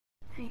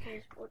Hey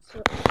guys, what's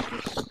up?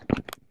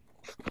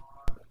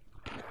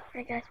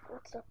 Hey guys,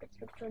 what's up? It's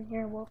Victor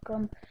here.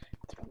 Welcome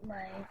to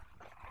my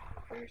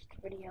first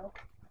video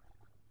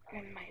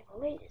and my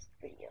latest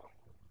video.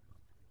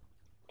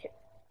 Okay.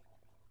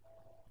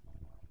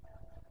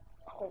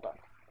 Hold on.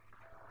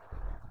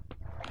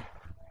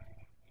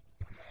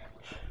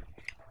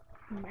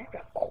 My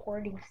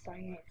recording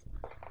sign is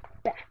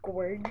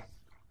backwards.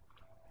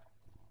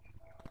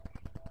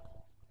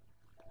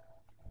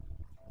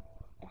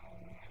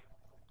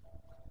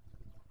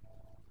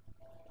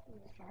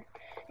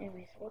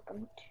 Anyways,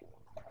 welcome to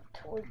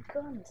Toy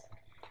Guns.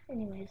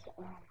 Anyways,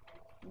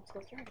 let's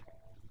go start.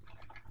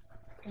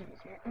 Anyways,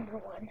 number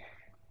one,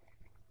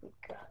 we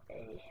got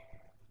a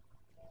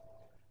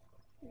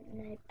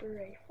sniper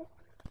rifle.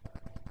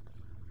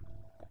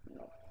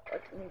 No,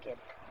 let me get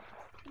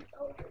the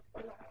other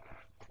one.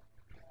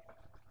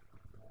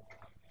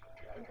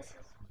 And this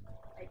is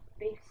my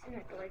base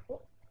sniper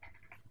rifle.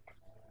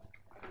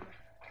 I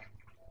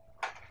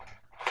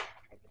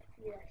can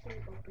see it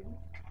actually open.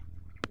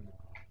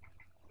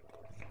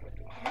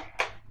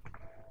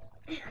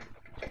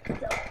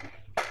 So,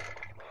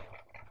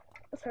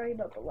 sorry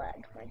about the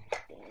lag. My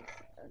thing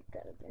is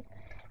that it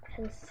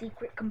has a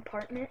secret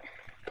compartment.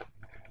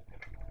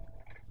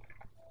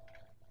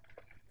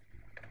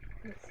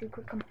 A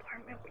secret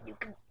compartment where you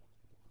can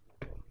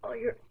put all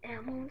your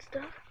ammo and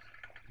stuff.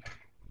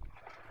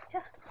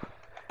 Yeah.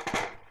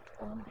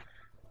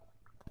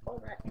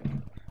 All that.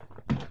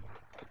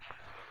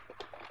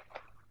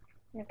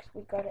 Next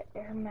we got an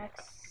Air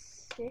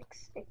Max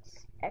 6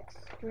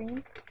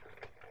 Extreme.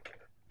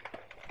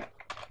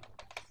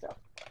 So,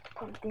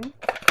 pumpkin.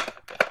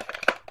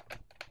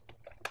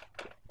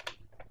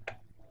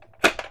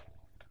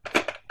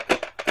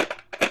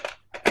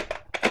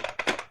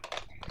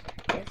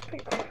 Yeah, it's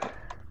pretty cool.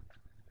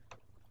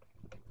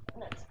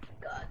 Next we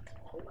got,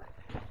 hold on.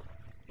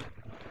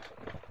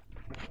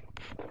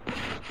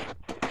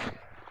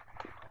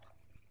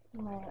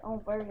 My own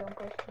very own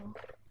personal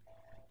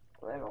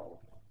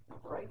little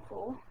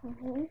rifle.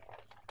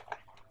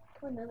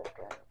 Another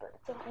gun, but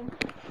it's a home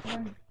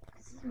one.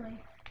 This is my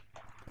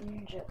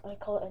ninja. I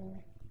call it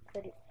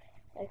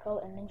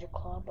a ninja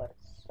claw, but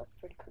it's a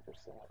pretty cool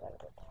thing. I got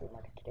it at the flea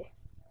market today.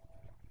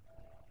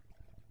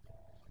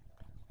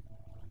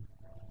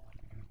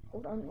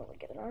 Hold on, let me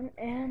get it on,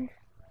 and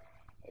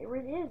here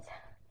it is.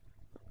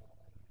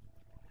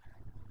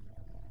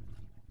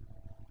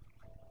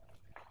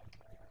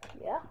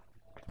 Yeah.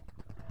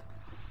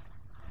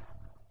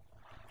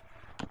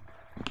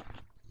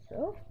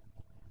 So,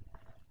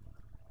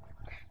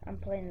 I'm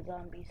playing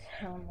zombies.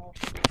 I don't know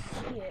if you can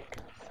see it.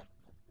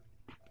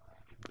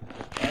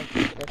 That's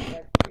what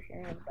you're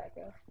hearing in the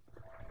background.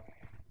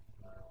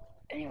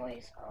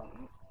 Anyways,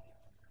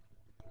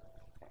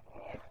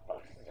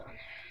 boxes on.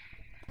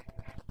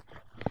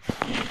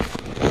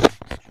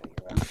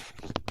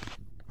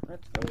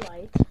 That's the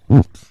light.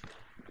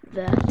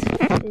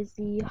 That is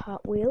the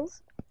Hot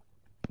Wheels.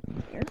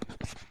 Here.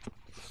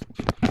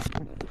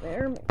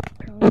 There.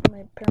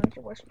 My parents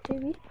are watching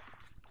TV.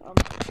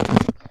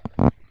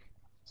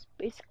 It's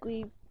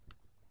basically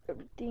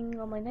everything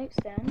on my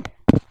nightstand.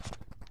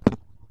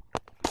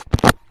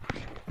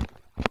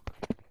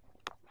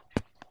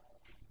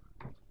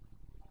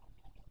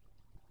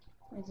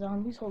 My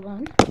zombies, hold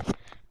on.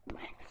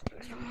 My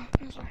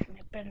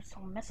bed is so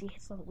messy.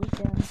 It's on the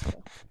weekend,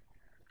 so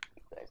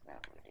you guys know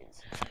what it is.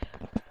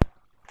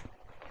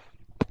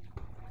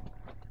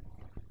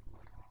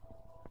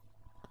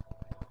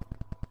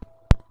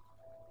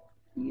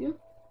 Yeah.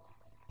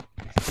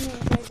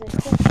 Anyway, guys, I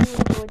hope you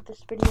enjoyed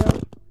this video,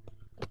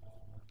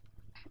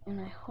 and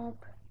I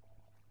hope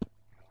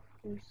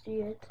you see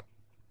it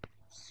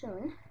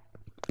soon.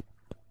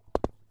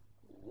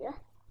 Yeah.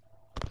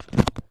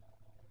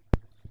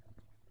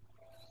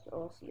 So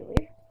I'll see you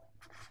later.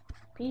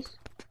 Peace.